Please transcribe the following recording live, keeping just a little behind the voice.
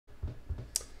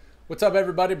What's up,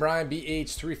 everybody? Brian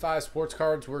BH35 Sports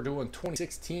Cards. We're doing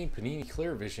 2016 Panini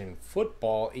Clear Vision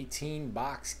Football 18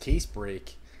 box case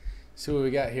break. See what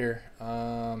we got here.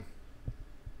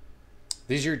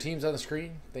 These are your teams on the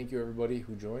screen. Thank you, everybody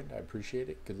who joined. I appreciate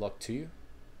it. Good luck to you.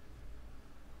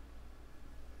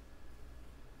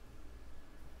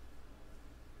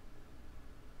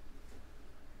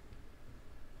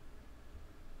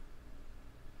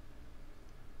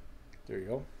 There you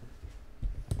go.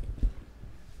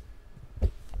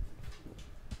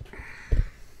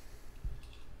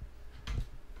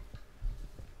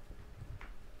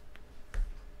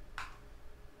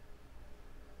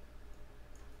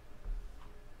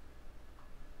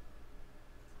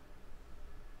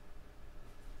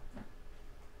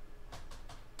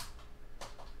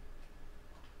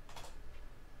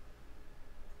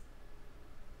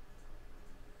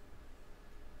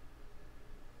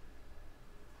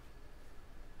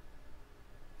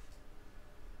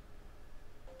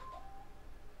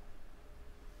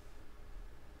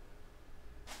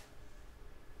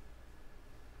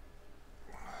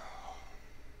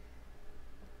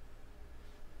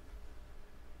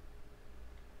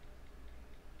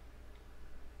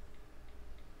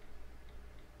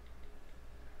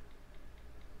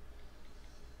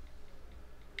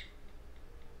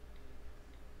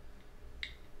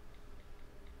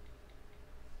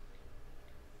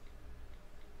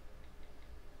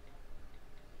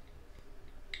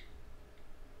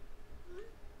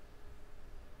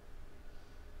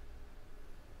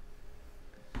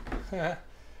 All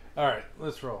right,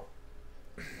 let's roll.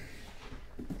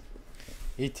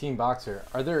 18 boxer.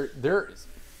 Are there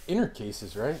inner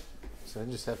cases, right? So I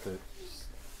just have to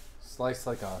slice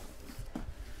like a,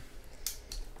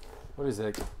 what is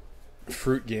that?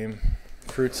 Fruit game.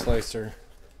 Fruit slicer.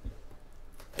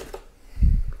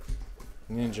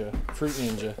 Ninja. Fruit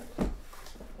ninja.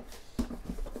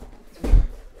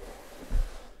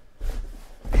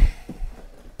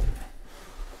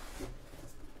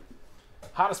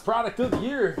 Hottest product of the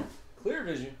year, Clear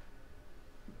Vision.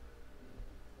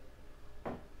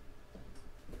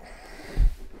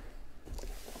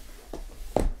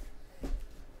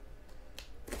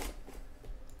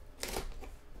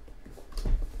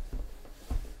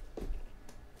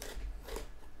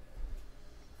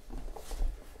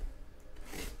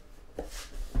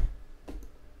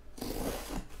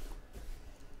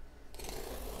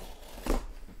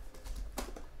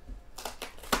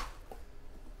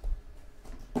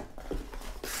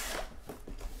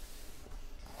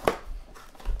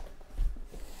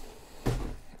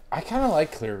 I kind of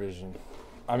like Clear Vision.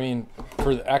 I mean,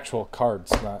 for the actual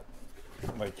cards, not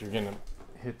like you're gonna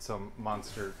hit some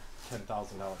monster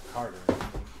 $10,000 card or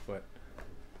anything. But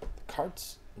the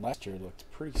cards last year looked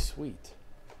pretty sweet,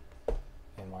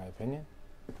 in my opinion.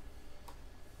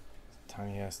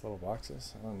 Tiny ass little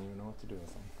boxes. I don't even know what to do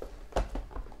with them.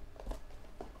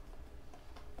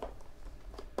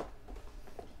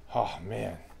 Oh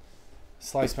man.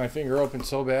 Sliced my finger open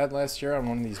so bad last year on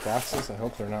one of these boxes. I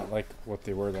hope they're not like what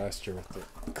they were last year with the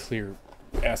clear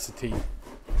acetate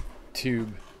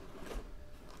tube.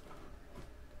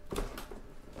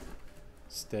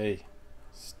 Stay.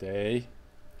 Stay.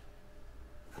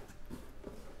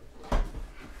 That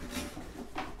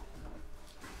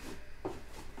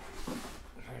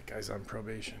guy's on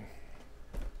probation.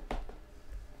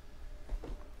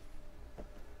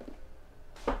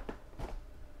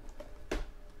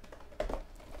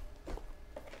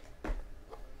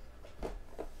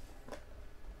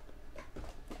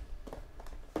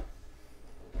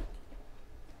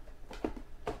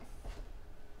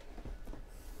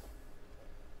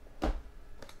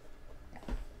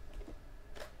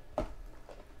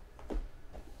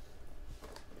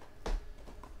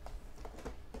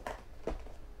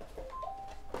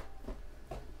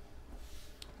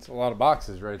 It's a lot of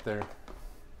boxes right there.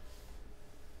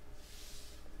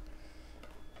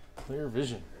 Clear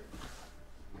Vision.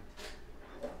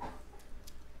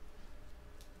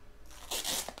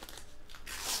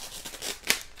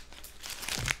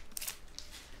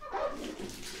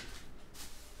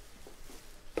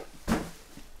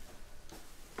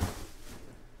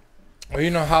 Well, you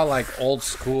know how like old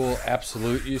school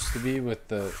Absolute used to be with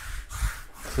the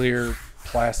clear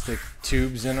plastic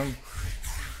tubes in them?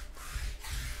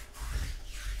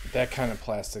 That kind of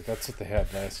plastic, that's what they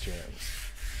had last year. It was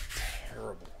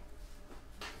terrible.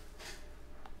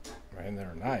 Right, and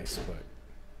they're nice, but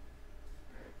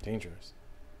dangerous.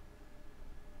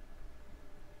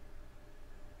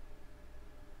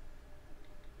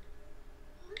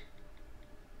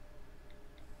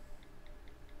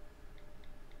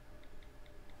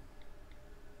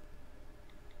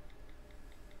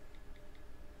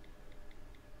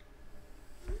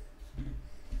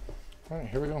 All right,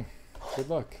 here we go. Good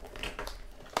luck.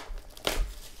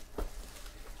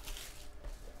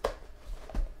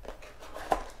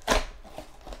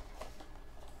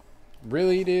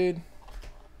 Really, dude?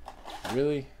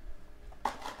 Really?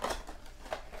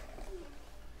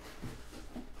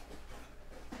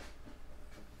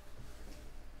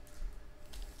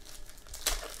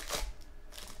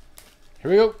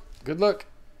 Here we go. Good luck.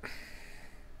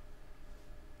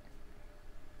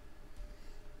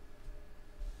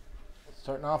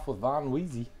 Starting off with Von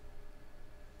Weezy.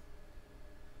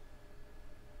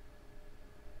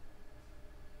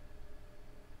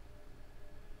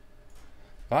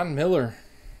 Von Miller.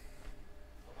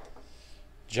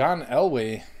 John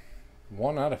Elway.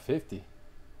 1/50.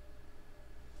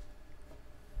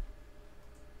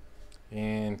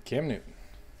 And Cam Newton.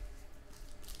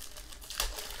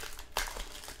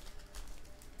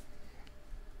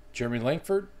 Jeremy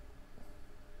Langford.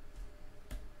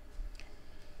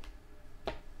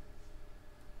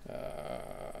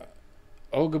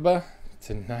 Ogba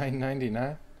to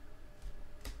 9.99.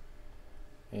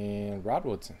 And Rod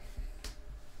Woodson.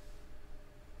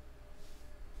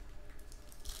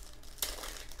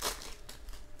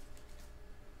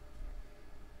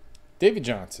 David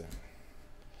Johnson.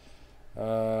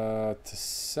 To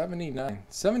 79.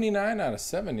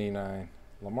 79/79.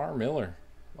 Lamar Miller.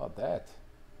 How about that?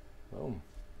 Boom.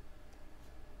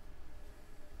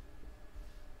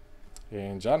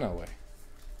 And John Elway.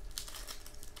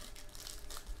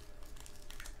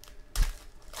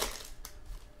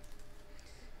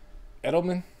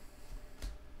 Edelman.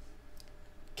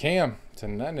 Cam to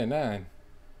 99.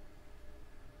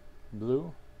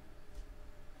 Blue.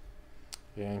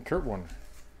 And Kurt Warner.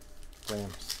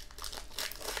 Rams.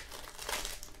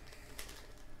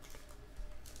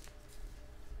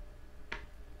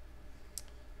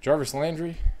 Jarvis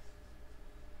Landry.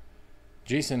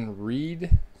 Jason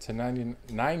Reed to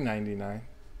 9.99.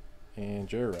 And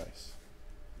Jerry Rice.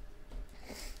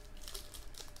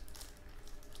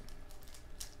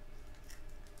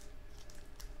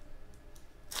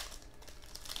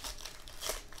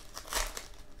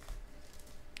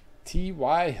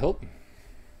 T.Y. Hilton.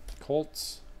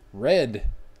 Colts red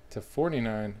to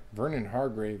 49. Vernon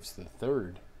Hargraves the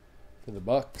third for the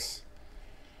Bucks.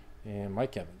 And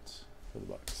Mike Evans for the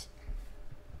Bucks.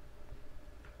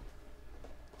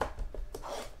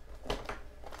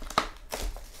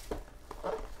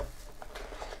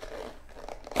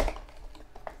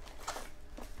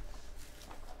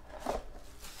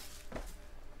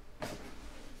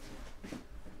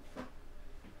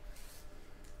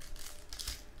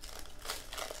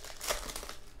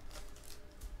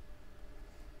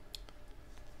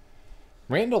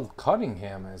 Randall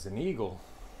Cunningham as an Eagle.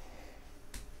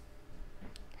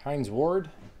 Hines Ward,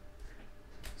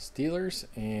 Steelers,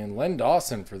 and Len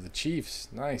Dawson for the Chiefs.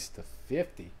 Nice to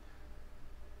 50.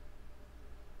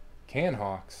 Can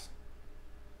Hawks.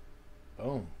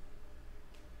 Boom.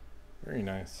 Very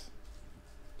nice.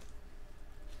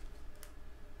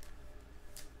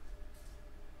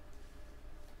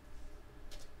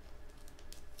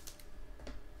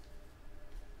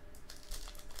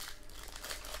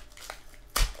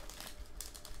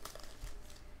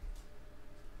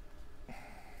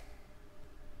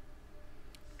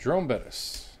 Jerome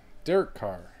Bettis, Derek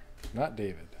Carr, not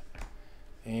David,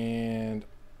 and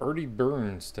Ernie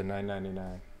Burns to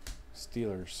 9.99.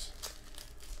 Steelers.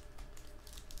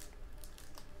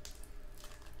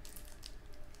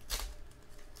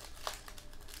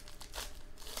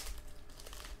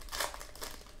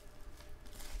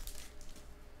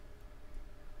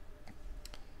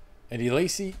 Eddie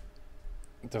Lacy,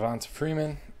 Devonta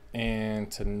Freeman,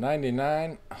 and to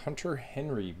 99, Hunter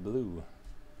Henry blue.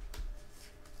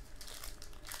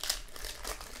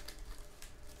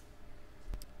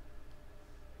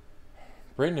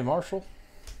 Brandon Marshall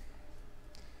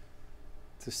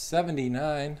to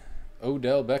 79,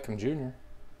 Odell Beckham Jr.,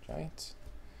 Giants,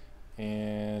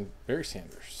 and Barry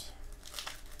Sanders.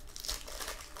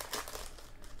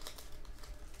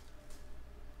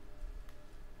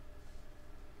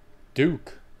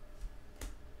 Duke,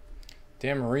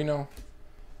 Dan Marino,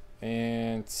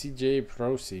 and CJ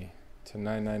Prosy to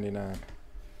 9.99.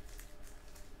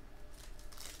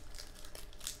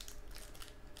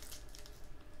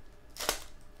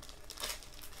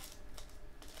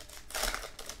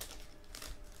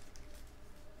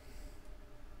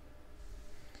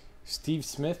 Steve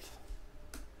Smith,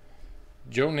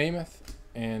 Joe Namath,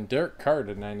 and Derek Carr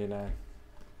to 99.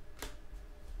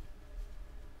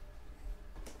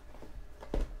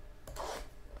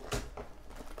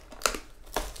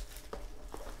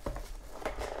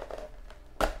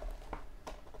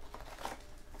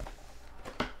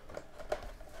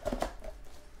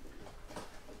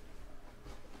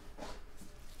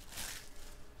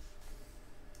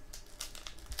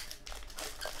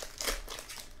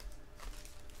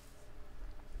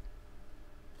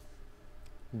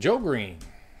 Joe Green,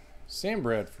 Sam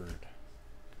Bradford,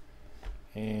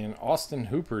 and Austin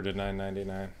Hooper to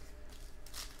 9.99.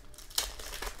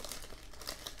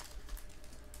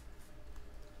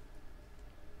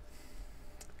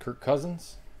 Kirk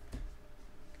Cousins,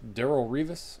 Darrell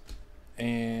Revis,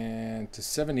 and to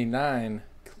 79,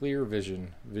 Clear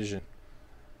Vision.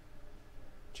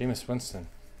 Jameis Winston.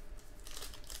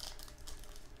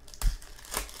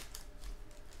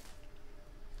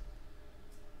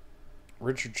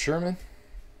 Richard Sherman,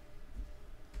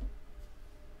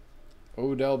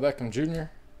 Odell Beckham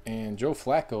Jr., and Joe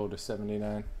Flacco to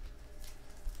 79.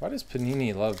 Why does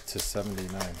Panini love to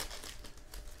 79?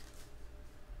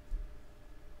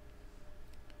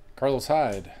 Carlos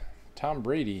Hyde, Tom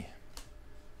Brady,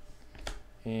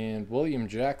 and William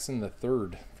Jackson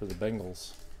III for the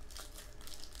Bengals.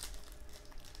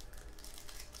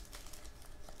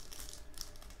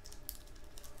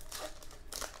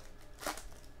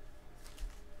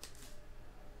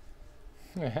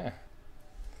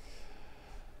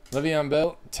 Le'Veon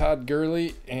Bell, Todd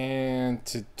Gurley, and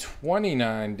to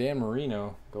 29, Dan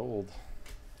Marino, gold,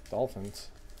 Dolphins.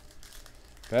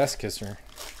 Bass Kisser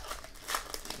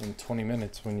in 20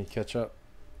 minutes when you catch up.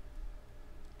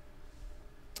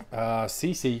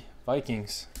 CC,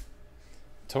 Vikings,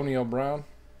 Antonio Brown,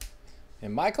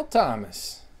 and Michael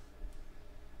Thomas.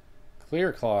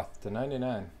 Clear cloth to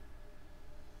 99.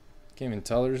 Can't even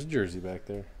tell there's a jersey back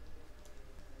there.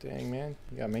 Dang, man.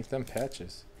 You gotta make them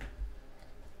patches.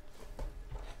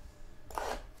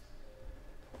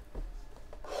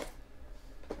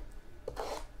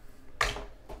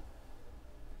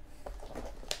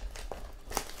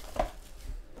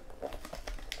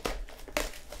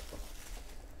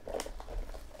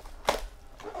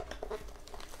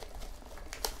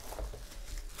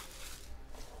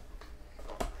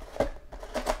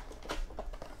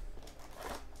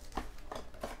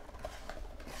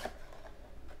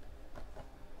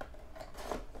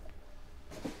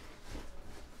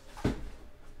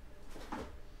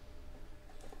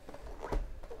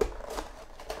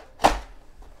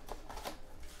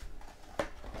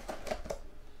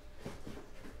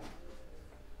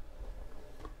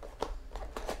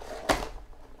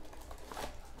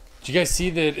 Did you guys see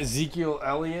that Ezekiel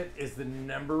Elliott is the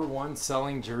 #1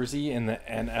 selling jersey in the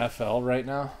NFL right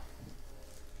now?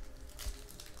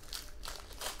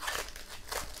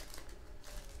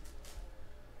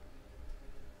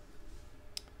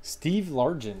 Steve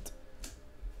Largent.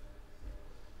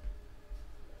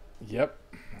 Yep,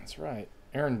 that's right.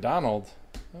 Aaron Donald.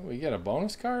 Oh, we get a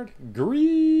bonus card? Green.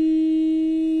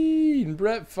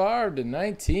 Brett Favre to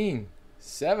 19.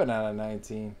 7 out of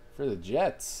 19 for the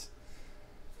Jets.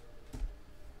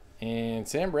 And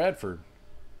Sam Bradford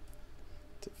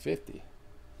to 50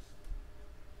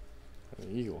 for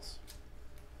the Eagles.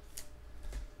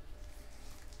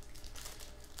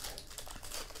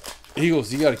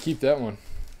 Eagles, you got to keep that one.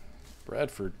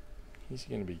 Bradford, he's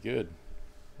going to be good.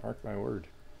 Mark my word.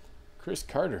 Chris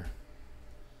Carter.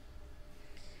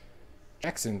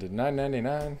 Jackson to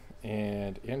 9.99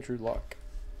 and Andrew Luck.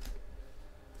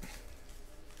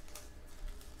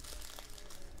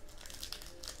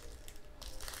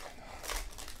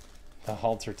 The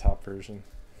halter top version.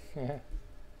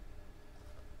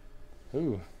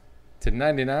 Ooh. To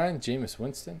 99, Jameis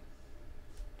Winston.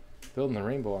 Building the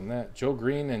rainbow on that. Joe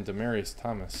Green and Demaryius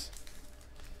Thomas.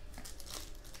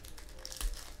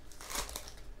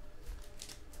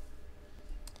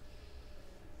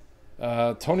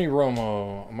 Tony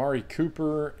Romo, Amari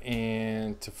Cooper,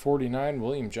 and to 49,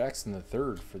 William Jackson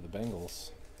III for the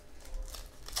Bengals.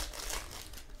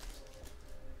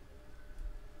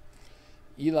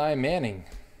 Eli Manning,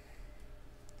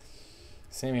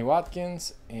 Sammy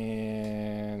Watkins,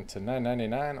 and to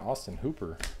 9.99, Austin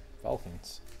Hooper,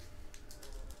 Falcons.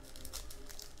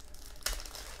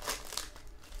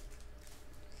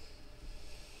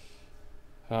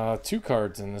 Two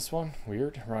cards in this one.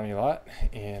 Weird. Ronnie Lott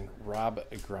and Rob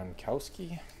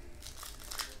Gronkowski.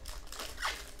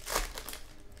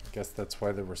 I guess that's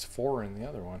why there was 4 in the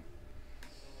other one.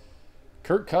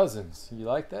 Kirk Cousins. You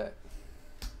like that?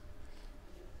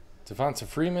 Devonta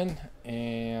Freeman,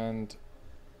 and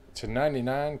to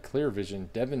 99, Clear Vision,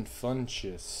 Devin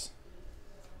Funchess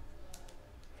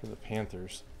for the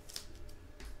Panthers.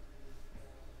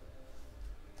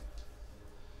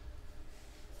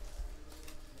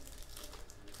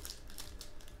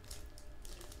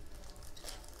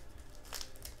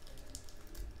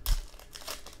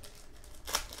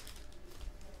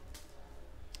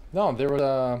 No, there was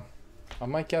a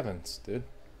Mike Evans, dude.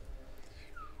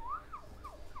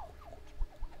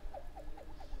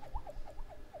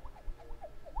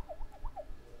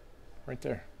 Right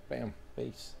there. Bam.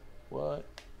 Base. What?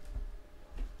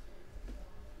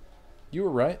 You were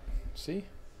right. See?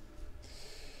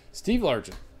 Steve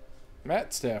Largent,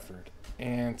 Matt Stafford,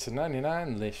 and to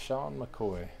 99, LeSean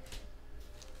McCoy.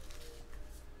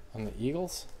 On the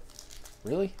Eagles?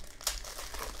 Really?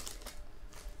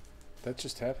 That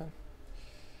just happened?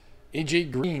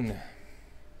 AJ Green,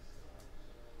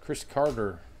 Chris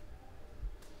Carter,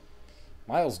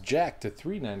 Miles Jack to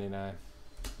 399.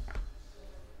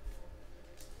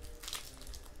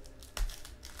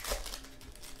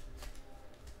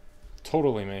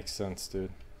 Totally makes sense,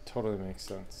 dude. Totally makes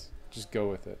sense. Just go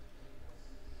with it.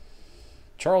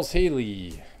 Charles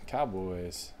Haley,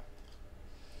 Cowboys.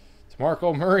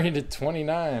 DeMarco Murray to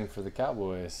 29 for the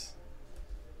Cowboys.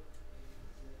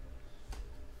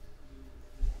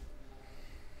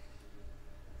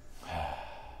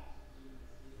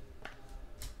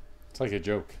 It's like a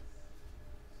joke.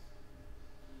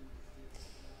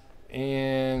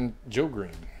 And Joe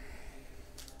Green.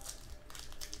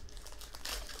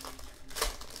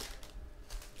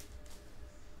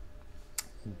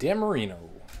 Dan Marino.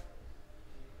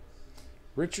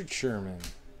 Richard Sherman.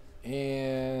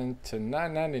 And to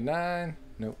 9.99,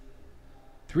 nope,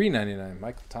 3.99,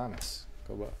 Michael Thomas.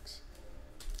 Go Bucks.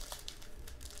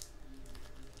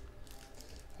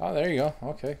 Oh, there you go.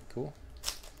 Okay, cool.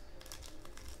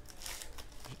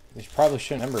 They probably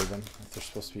shouldn't number them if they're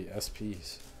supposed to be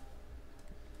SPs.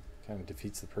 Kind of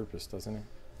defeats the purpose, doesn't it?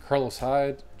 Carlos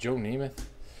Hyde, Joe Namath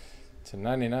to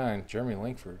 99, Jeremy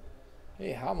Langford.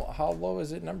 Hey, how low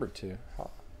is it numbered to?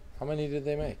 How many did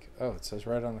they make? Oh, it says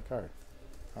right on the card.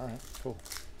 All right, cool.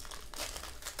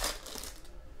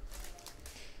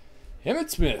 Emmitt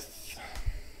Smith.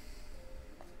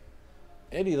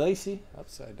 Eddie Lacy,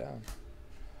 upside down.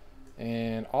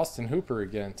 And Austin Hooper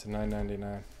again to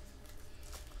 9.99.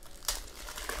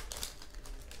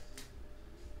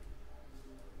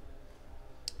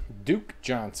 Duke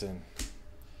Johnson.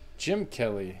 Jim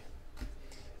Kelly.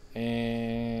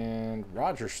 And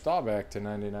Roger Staubach to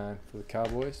 99 for the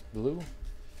Cowboys. Blue.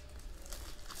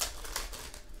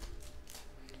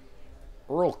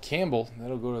 Earl Campbell.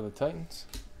 That'll go to the Titans.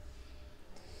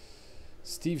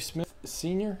 Steve Smith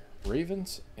Sr.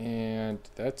 Ravens. And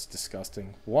that's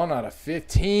disgusting. 1 out of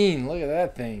 15. Look at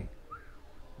that thing.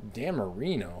 Dan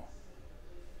Marino.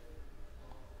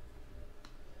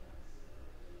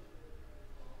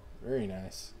 Very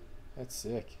nice. That's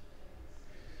sick.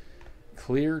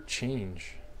 Clear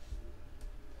change.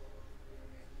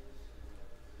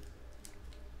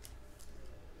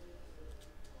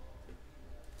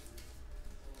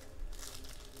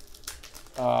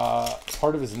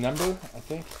 Part of his number, I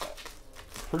think.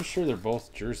 Pretty sure they're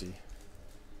both jersey.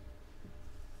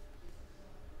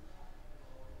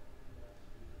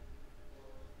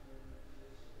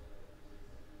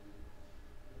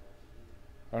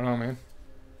 I don't know, man.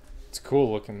 It's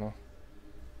cool looking though.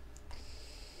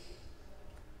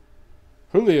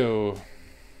 Julio.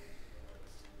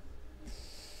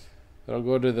 That'll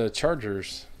go to the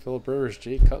Chargers. Phillip Rivers,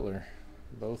 Jay Cutler.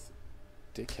 Both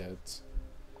dickheads.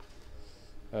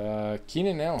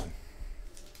 Keenan Allen.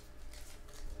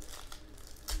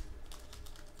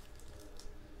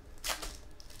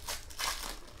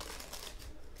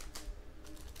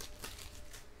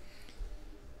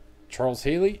 Charles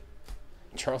Haley.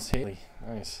 Charles Haley.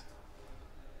 Nice.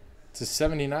 It's a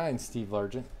 79, Steve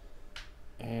Largent.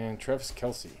 And Travis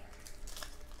Kelce.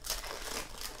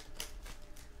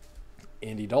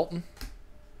 Andy Dalton.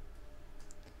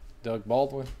 Doug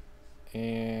Baldwin.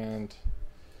 And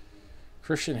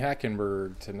Christian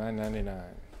Hackenberg to 9.99.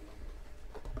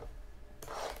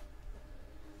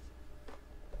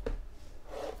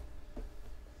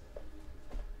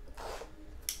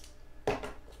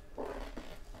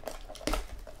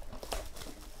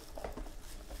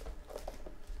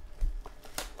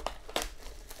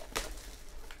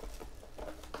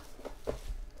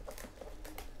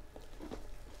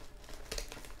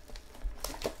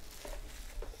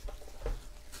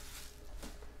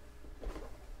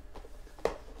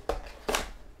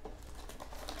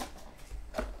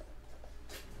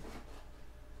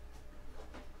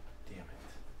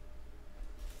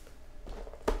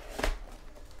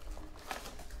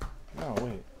 Oh,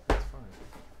 wait. That's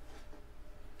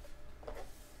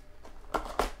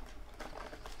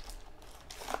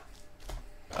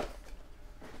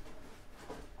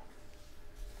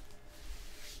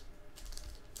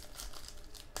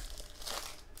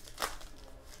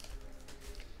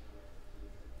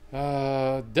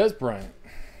fine. Des Bryant.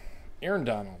 Aaron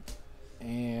Donald.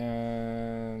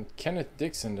 And Kenneth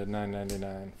Dixon to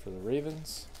 9.99 for the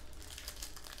Ravens.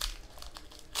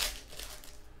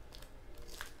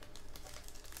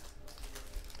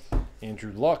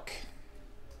 Andrew Luck.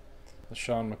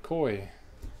 LaShawn McCoy.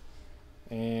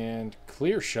 And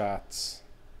clear shots.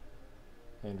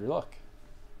 Andrew Luck.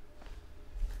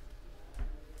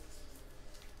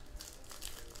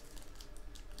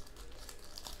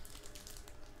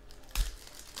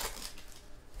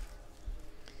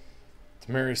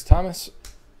 Demaryius Thomas.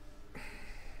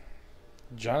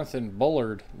 Jonathan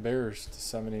Bullard, Bears to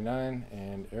 79,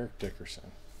 and Eric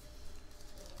Dickerson.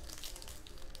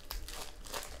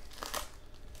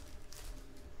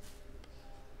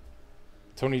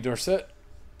 Tony Dorsett,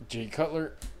 Jay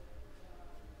Cutler,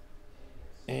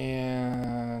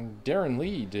 and Darren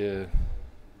Lee to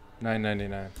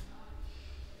 9.99.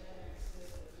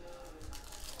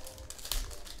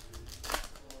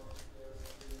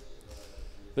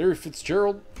 Larry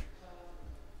Fitzgerald,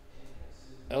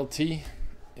 LT,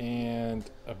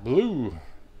 and a blue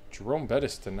Jerome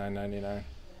Bettis to 9.99.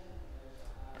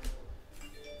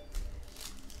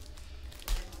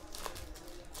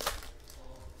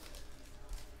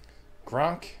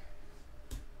 Gronk.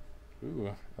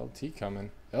 Ooh, LT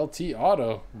coming. LT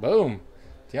auto. Boom.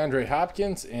 DeAndre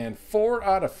Hopkins and 4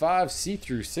 out of 5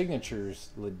 see-through signatures.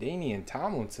 LaDainian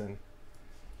Tomlinson.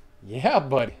 Yeah,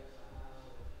 buddy.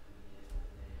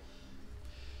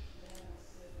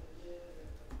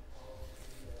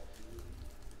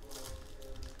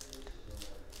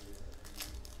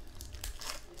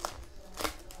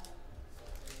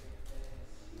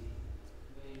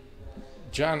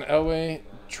 John Elway,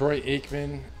 Troy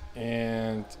Aikman,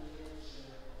 and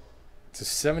to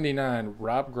 79,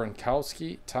 Rob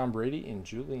Gronkowski, Tom Brady, and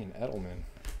Julian Edelman.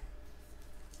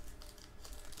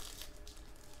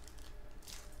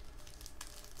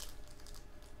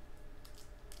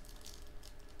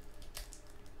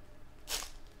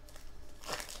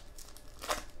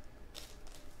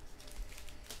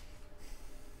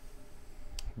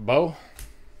 Bo,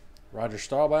 Roger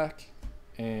Staubach,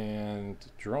 and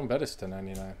Jerome Bettis to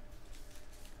 99.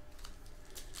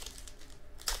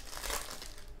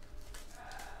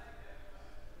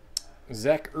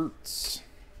 Zach Ertz,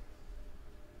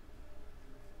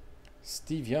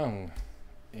 Steve Young,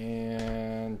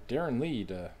 and Darren Lee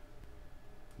to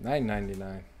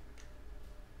 9.99.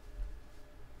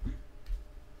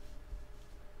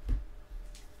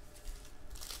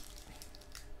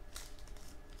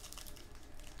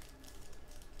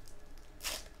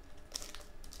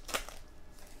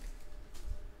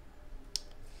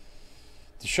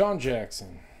 Deshaun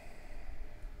Jackson,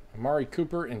 Amari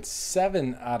Cooper, and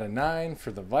 7 out of 9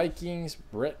 for the Vikings,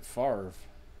 Brett Favre.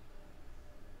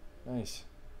 Nice.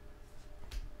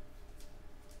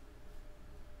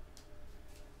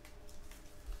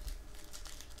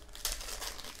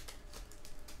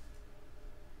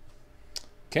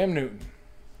 Cam Newton,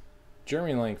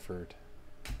 Jeremy Langford,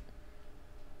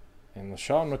 and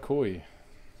LaShawn McCoy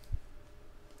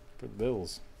for the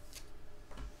Bills.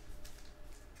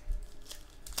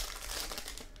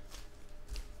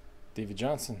 David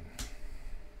Johnson,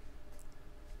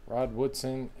 Rod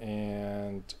Woodson,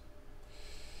 and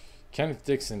Kenneth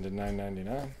Dixon to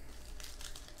 9.99.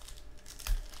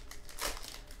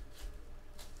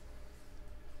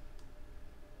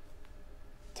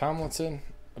 Tomlinson,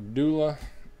 Abdullah,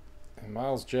 and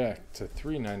Miles Jack to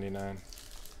 3.99.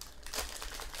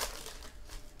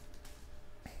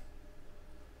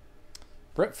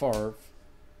 Brett Favre,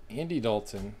 Andy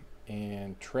Dalton,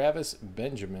 and Travis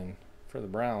Benjamin for the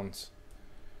Browns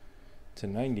to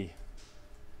 90.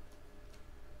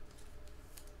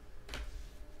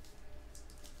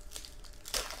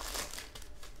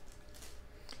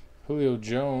 Julio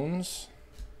Jones,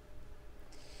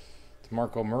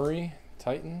 DeMarco Murray,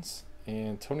 Titans,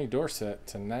 and Tony Dorsett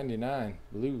to 99,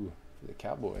 blue for the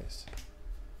Cowboys.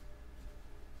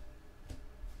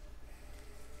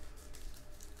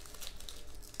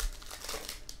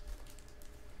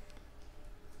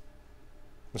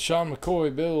 LaShawn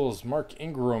McCoy, Bills, Mark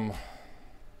Ingram,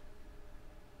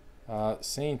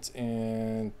 Saints,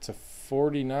 and to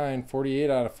 49, 48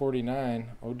 out of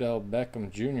 49, Odell Beckham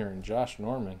Jr. and Josh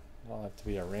Norman. That'll have to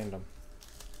be a random.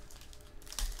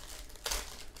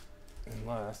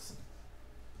 Unless...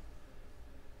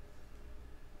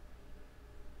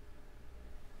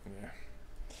 yeah.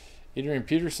 Adrian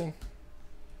Peterson,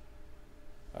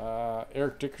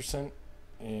 Eric Dickerson,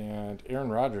 and Aaron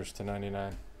Rodgers to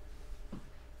 99.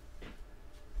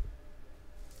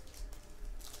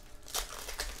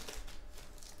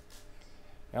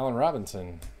 Allen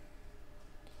Robinson,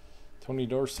 Tony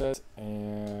Dorsett,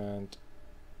 and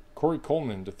Corey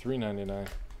Coleman to 3.99.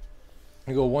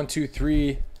 We go 1, 2,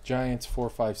 3 Giants, 4,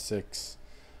 5, 6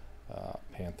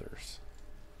 Panthers.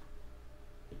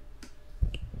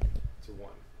 To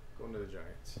 1. Going to the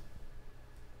Giants.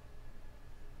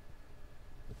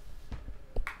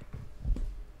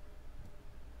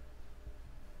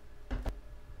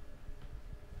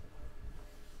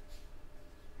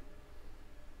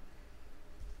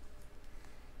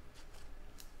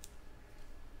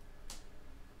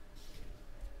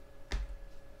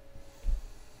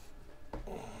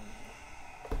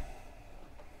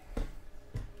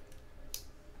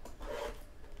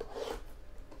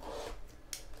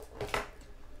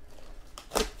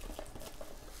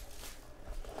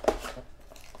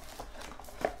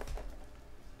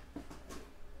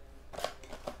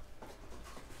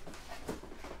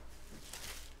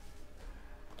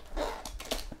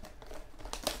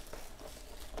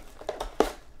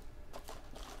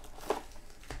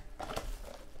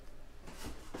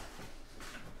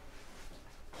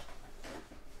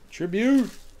 Tribute.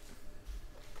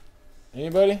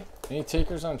 Anybody? Any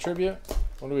takers on Tribute?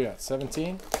 What do we got?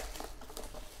 17?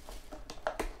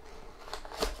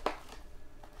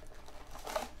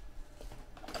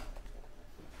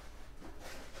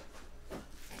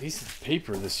 Decent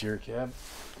paper this year, Cab.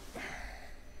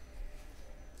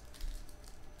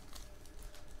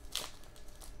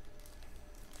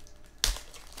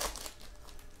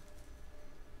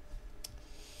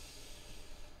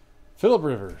 Phillip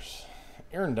Rivers,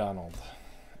 Aaron Donald,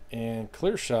 and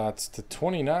clear shots to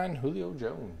 29, Julio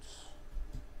Jones.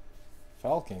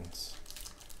 Falcons.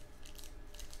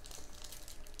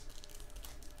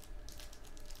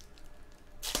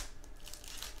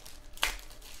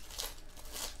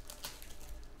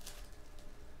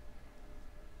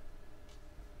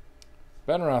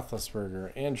 Ben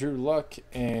Roethlisberger, Andrew Luck,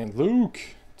 and Luke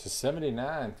to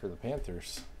 79 for the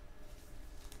Panthers.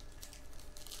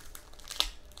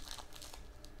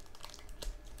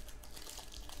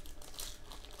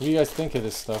 What do you guys think of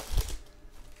this stuff?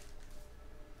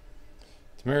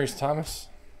 Demaryius Thomas,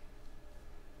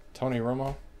 Tony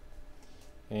Romo,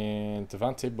 and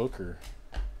Devontae Booker.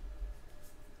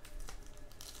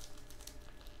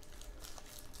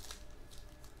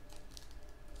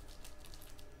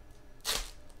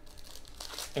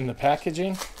 In the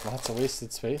packaging, lots of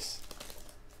wasted space.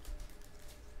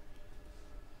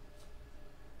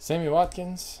 Sammy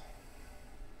Watkins,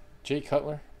 Jay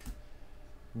Cutler.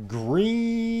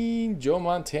 Green, Joe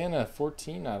Montana,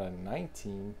 14 out of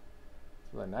 19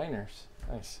 for the Niners.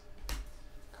 Nice.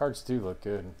 Cards do look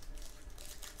good.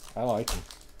 I like them.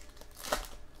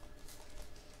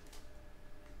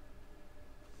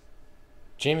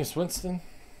 Jameis Winston,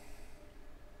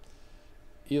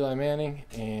 Eli Manning,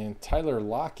 and Tyler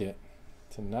Lockett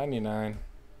to 99.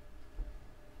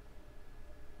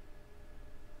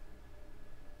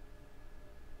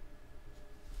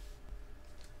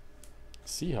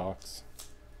 Seahawks.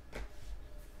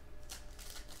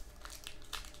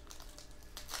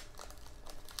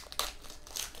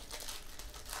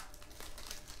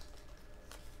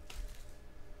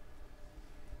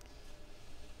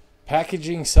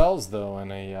 Packaging sells though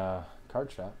in a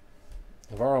card shop.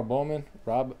 Navarro Bowman,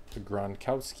 Rob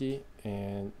Gronkowski,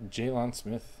 and Jalen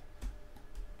Smith.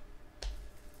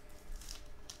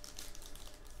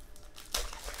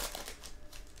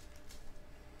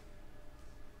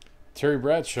 Terry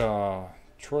Bradshaw,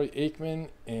 Troy Aikman,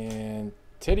 and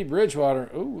Teddy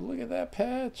Bridgewater. Oh, look at that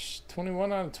patch.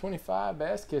 21 out of 25,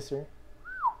 Bass Kisser.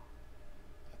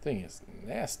 That thing is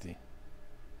nasty.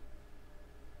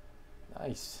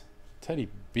 Nice. Teddy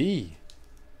B.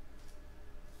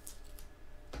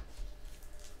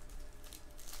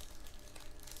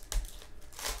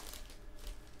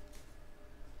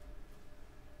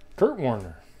 Kurt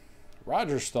Warner,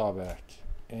 Roger Staubach,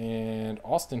 and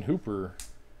Austin Hooper.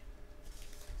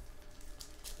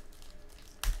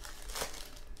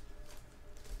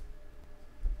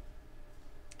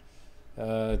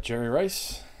 Jerry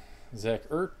Rice, Zach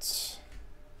Ertz,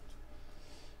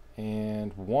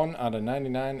 and 1 out of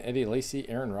 99, Eddie Lacy,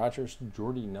 Aaron Rodgers,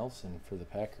 Jordy Nelson for the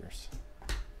Packers.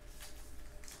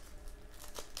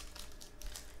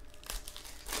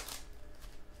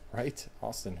 Right?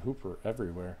 Austin Hooper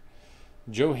everywhere.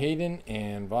 Joe Hayden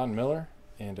and Von Miller,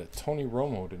 and a Tony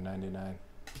Romo to 99.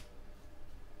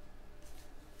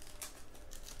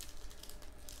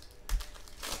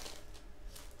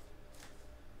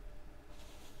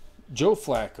 Joe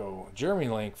Flacco, Jeremy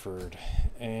Langford,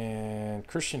 and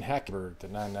Christian Hackenberg to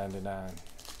 999.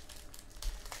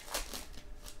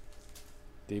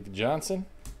 David Johnson,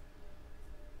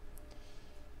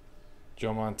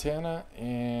 Joe Montana,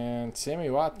 and Sammy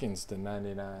Watkins to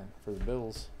 99 for the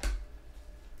Bills.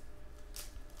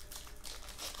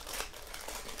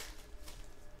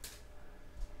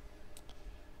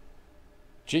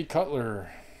 Jay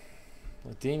Cutler,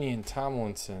 LaDainian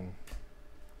Tomlinson,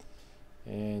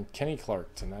 and Kenny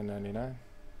Clark to 999.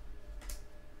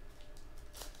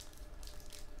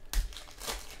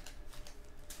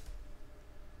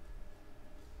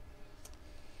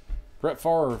 Brett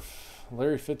Favre,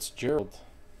 Larry Fitzgerald,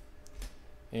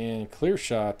 and clear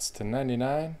shots to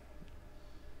 99.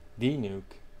 D-Nuke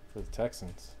for the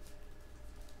Texans.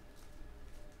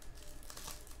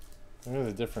 Look at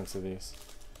the difference of these.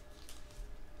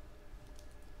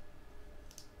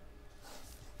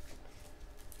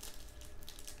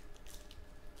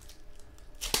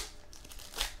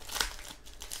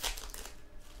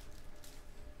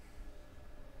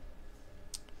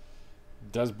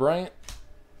 Des Bryant,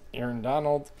 Aaron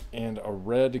Donald, and a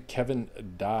red Kevin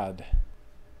Dodd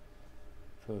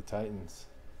for the Titans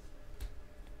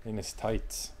in his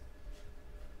tights.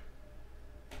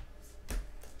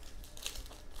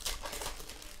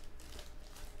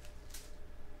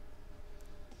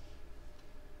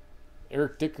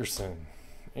 Eric Dickerson,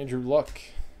 Andrew Luck,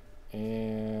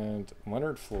 and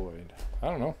Leonard Floyd. I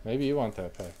don't know. Maybe you want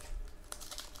that pack.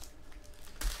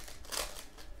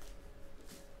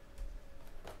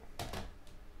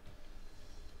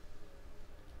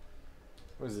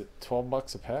 What is it?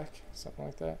 $12 a pack? Something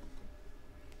like that.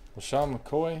 LaShawn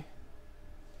McCoy.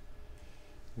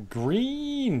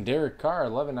 Green. Derek Carr.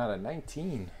 11 out of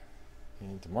 19.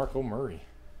 And DeMarco Murray.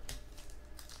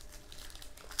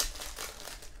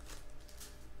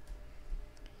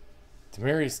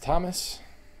 Demaryius Thomas.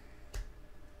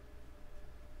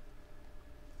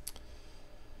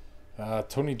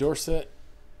 Tony Dorsett.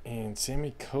 And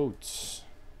Sammy Coates.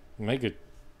 Mega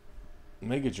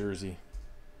jersey.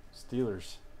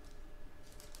 Steelers.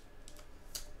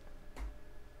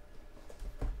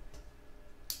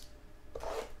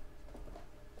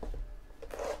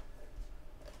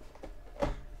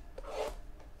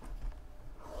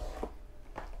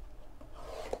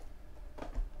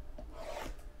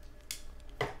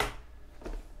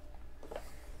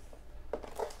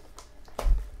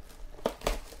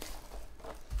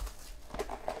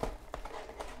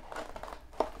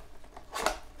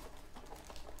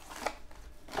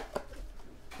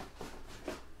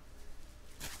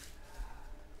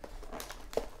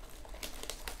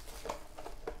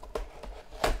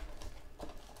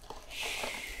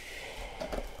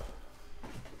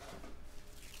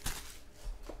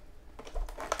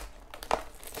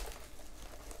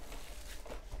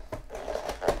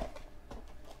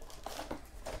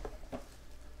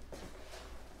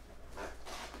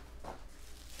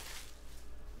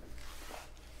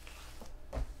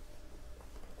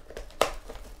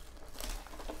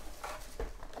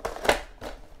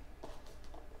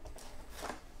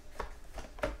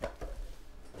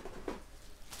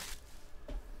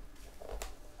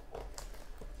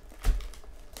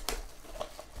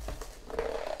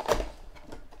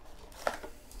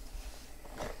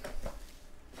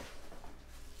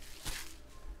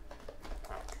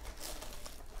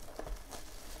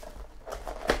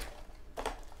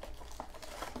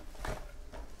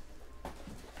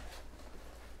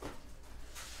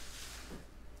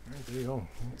 There you go.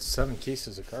 7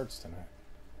 cases of cards tonight.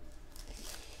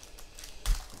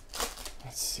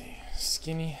 Let's see.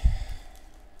 Skinny.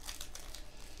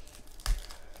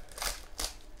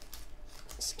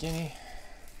 Skinny.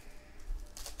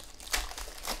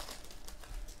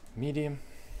 Medium.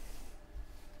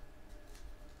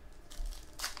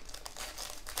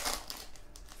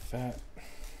 Fat.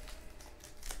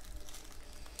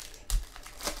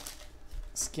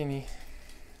 Skinny.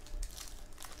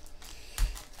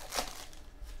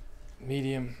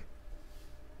 Medium,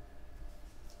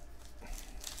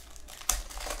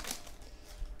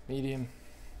 medium,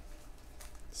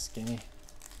 skinny,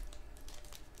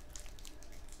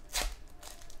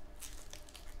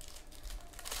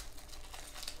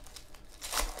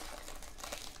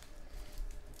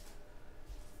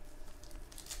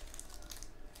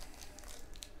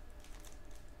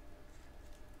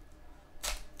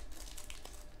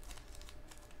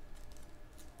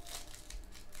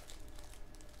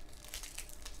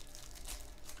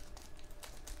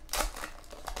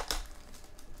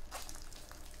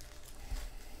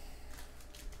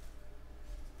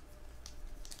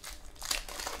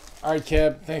 all right,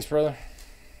 Cab. Thanks, brother.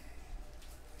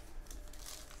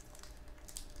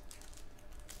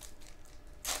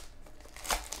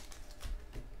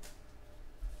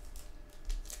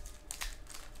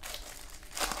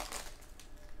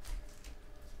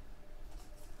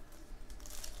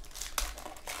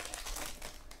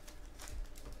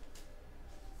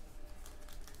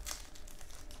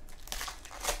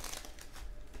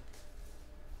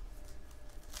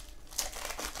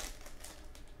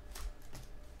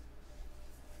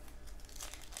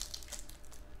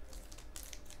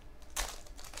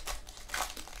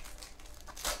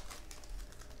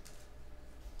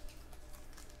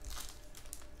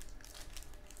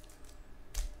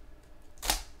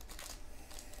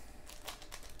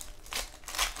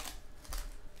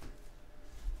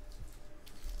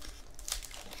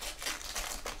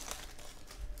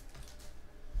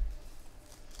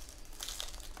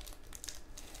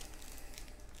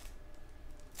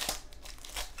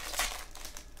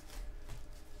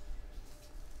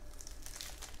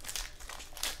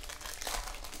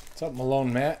 What's up,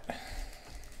 Malone Matt?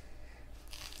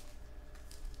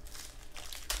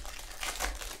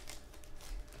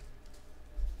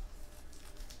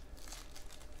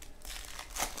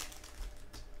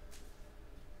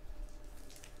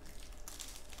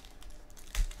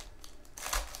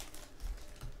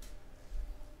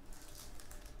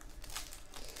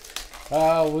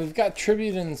 We've got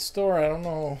tribute in store. I don't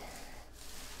know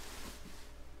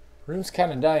Room's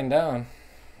kind of dying down.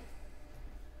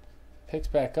 Picks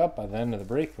back up by the end of the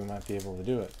break, we might be able to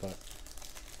do it, but at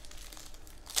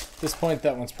this point,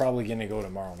 that one's probably going to go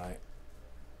tomorrow night.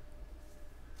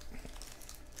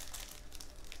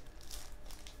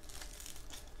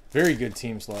 Very good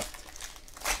teams left.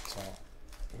 So,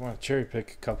 you want to cherry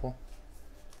pick a couple.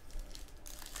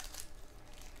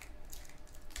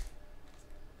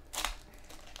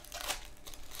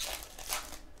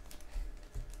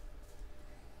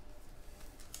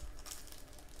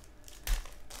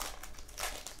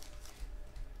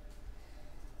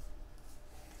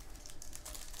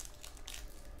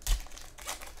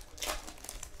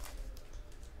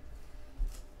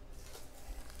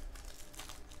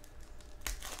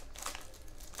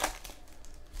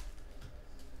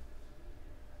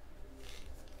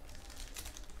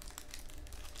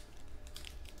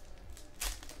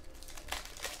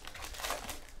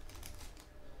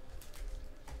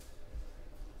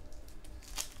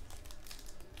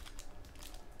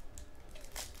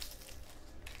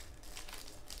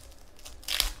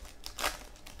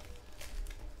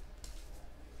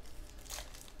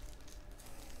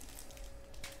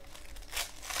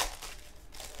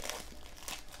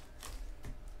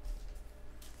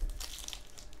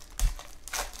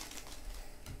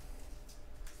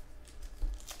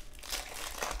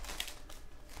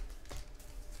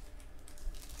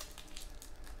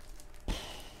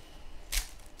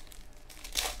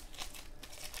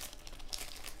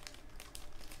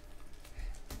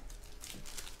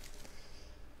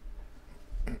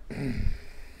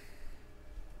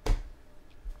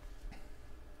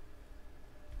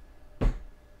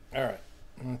 All right,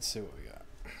 let's see what we got.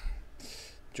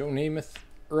 Joe Namath,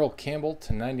 Earl Campbell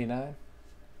to 99.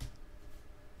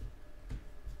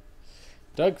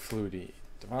 Doug Flutie,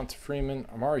 Devonta Freeman,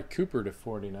 Amari Cooper to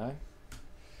 49.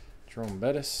 Jerome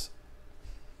Bettis,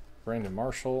 Brandon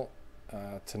Marshall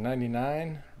to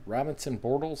 99. Robinson,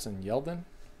 Bortles, and Yeldon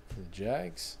for the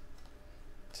Jags.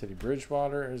 Teddy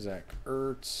Bridgewater, Zach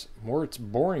Ertz, Moritz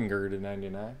Boringer to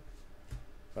 99.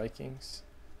 Vikings.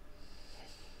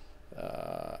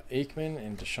 Aikman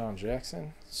and Deshaun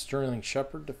Jackson. Sterling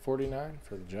Shepard to 49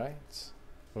 for the Giants.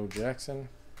 Bo Jackson,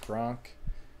 Gronk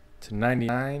to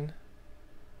 99.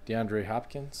 DeAndre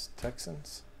Hopkins,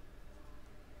 Texans.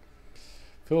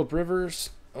 Phillip Rivers,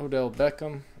 Odell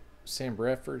Beckham, Sam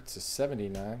Bradford to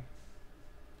 79.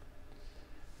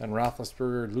 And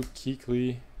Roethlisberger, Luke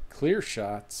Kuechly, clear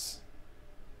shots.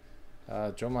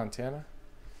 Joe Montana,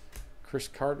 Chris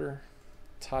Carter,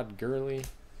 Todd Gurley,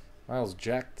 Miles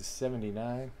Jack to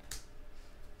 79.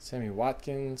 Sammy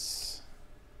Watkins,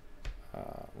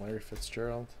 Larry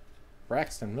Fitzgerald,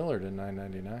 Braxton Miller to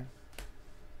 999.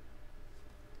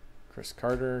 Chris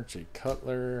Carter, Jay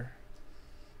Cutler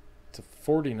to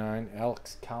 49.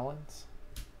 Alex Collins,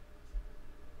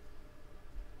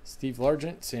 Steve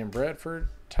Largent, Sam Bradford,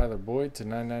 Tyler Boyd to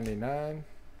 999.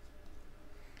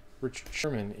 Richard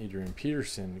Sherman, Adrian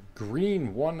Peterson,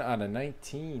 green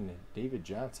 1/19. David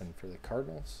Johnson for the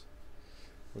Cardinals.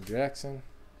 Bo Jackson,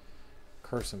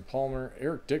 Carson Palmer,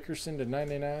 Eric Dickerson to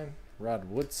 99.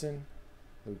 Rod Woodson,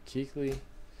 Luke Kuechly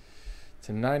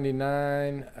to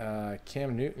 99.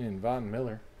 Cam Newton and Von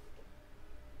Miller.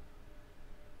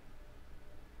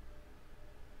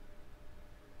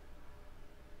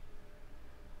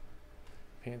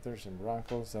 Panthers and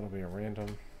Broncos, that'll be a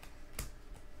random.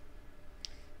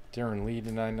 Darren Lee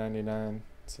to 999.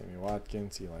 Sammy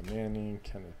Watkins, Eli Manning,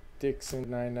 Kenneth Dixon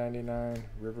 999.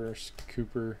 Rivers,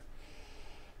 Cooper,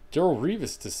 Darrelle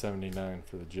Revis to 79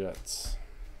 for the Jets.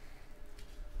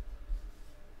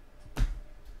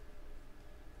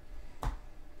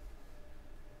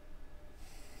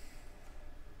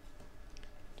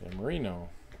 Dan Marino,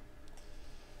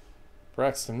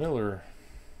 Braxton Miller,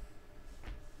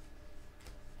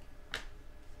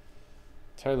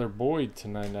 Tyler Boyd to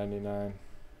 999.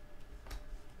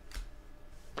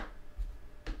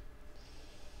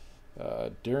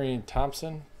 Darian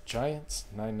Thompson, Giants,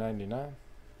 999.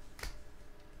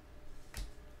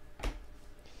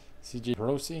 CJ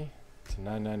Rossi to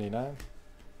 999.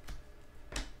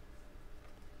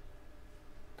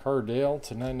 Cardale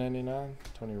to 999.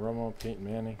 Tony Romo, Peyton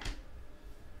Manning.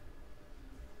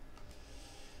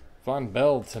 Von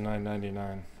Bell to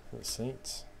 999 for the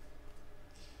Saints.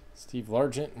 Steve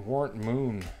Largent, Warrant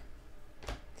Moon.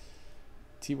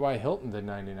 T.Y. Hilton to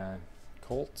 99.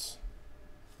 Colts.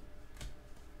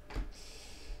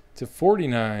 To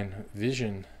 49,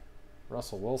 Vision,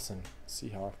 Russell Wilson,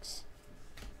 Seahawks.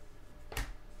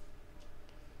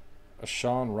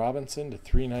 Ashawn Robinson to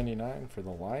 399 for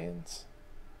the Lions.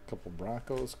 A couple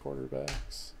Broncos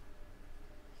quarterbacks.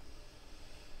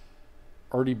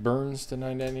 Artie Burns to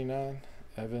 999.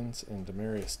 Evans and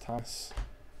Demarius Thomas.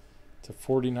 To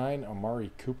 49, Amari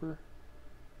Cooper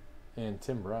and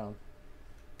Tim Brown.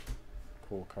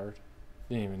 Cool card.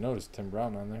 Didn't even notice Tim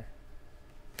Brown on there.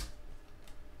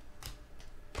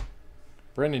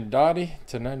 Brendan Doughty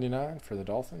to 99 for the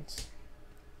Dolphins.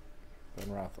 Ben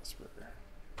Roethlisberger.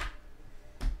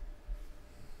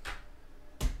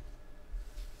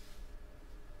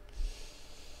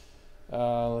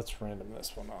 Let's random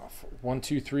this one off. 1,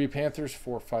 2, 3 Panthers,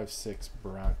 4, 5, 6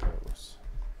 Broncos.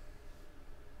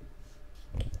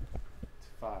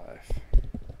 5.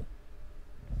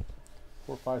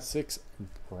 4, 5, 6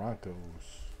 Broncos.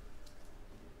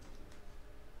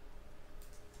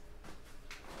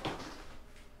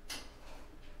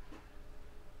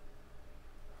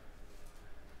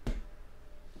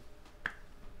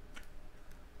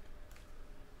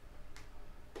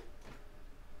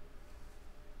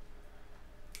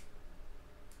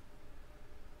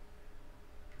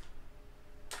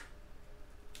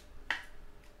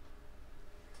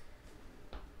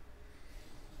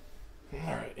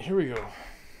 Here we go.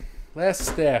 Last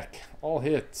stack. All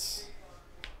hits.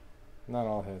 Not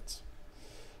all hits.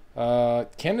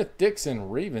 Kenneth Dixon,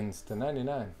 Ravens to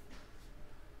 99.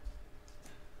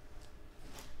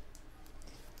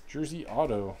 Jersey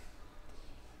auto.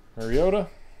 Mariota.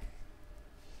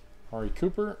 Amari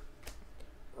Cooper.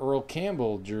 Earl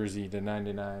Campbell jersey to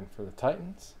 99 for the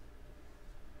Titans.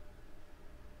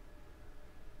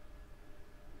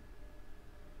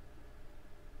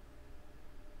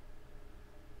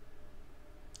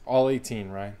 All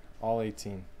 18, Ryan. All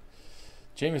 18.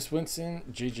 Jameis Winston,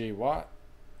 J.J. Watt,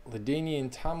 LaDainian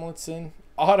Tomlinson,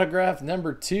 autograph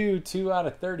number 2, 2 out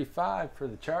of 35 for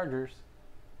the Chargers.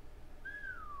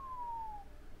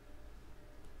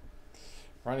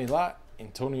 Ronnie Lott,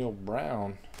 Antonio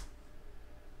Brown,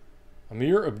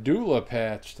 Amir Abdullah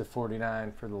patch to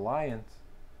 49 for the Lions.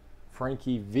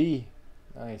 Frankie V.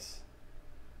 Nice.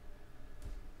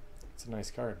 It's a nice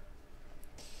card.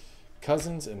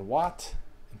 Cousins and Watt.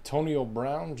 Antonio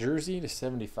Brown jersey to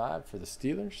 75 for the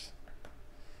Steelers.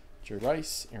 Jerry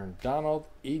Rice, Aaron Donald,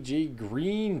 A.J.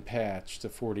 Green patch to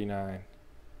 49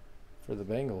 for the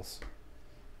Bengals.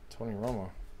 Tony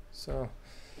Romo. So,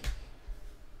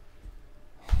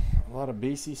 a lot of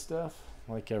basey stuff.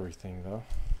 Like everything, though.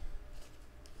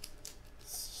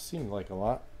 Seemed like a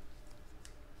lot.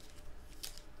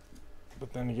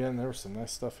 But then again, there was some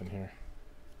nice stuff in here.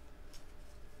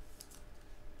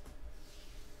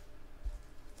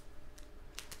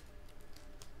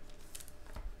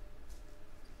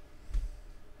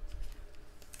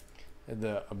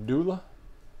 The Abdullah,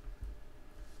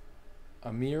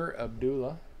 Amir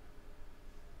Abdullah,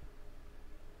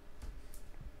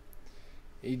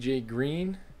 AJ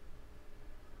Green,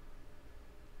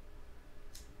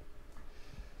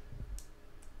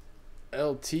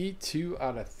 LT 2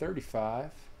 out of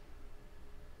 35,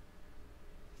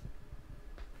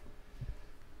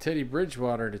 Teddy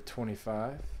Bridgewater to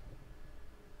 25.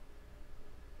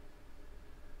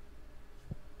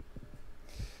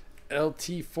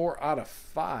 LT 4 out of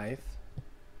 5.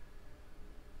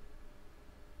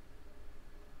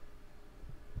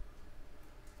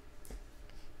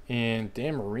 And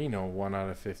Dan Marino 1 out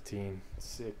of 15.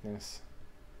 Sickness.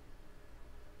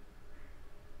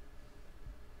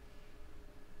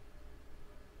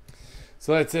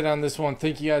 So that's it on this one.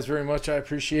 Thank you guys very much. I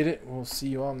appreciate it. We'll see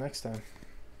you all next time.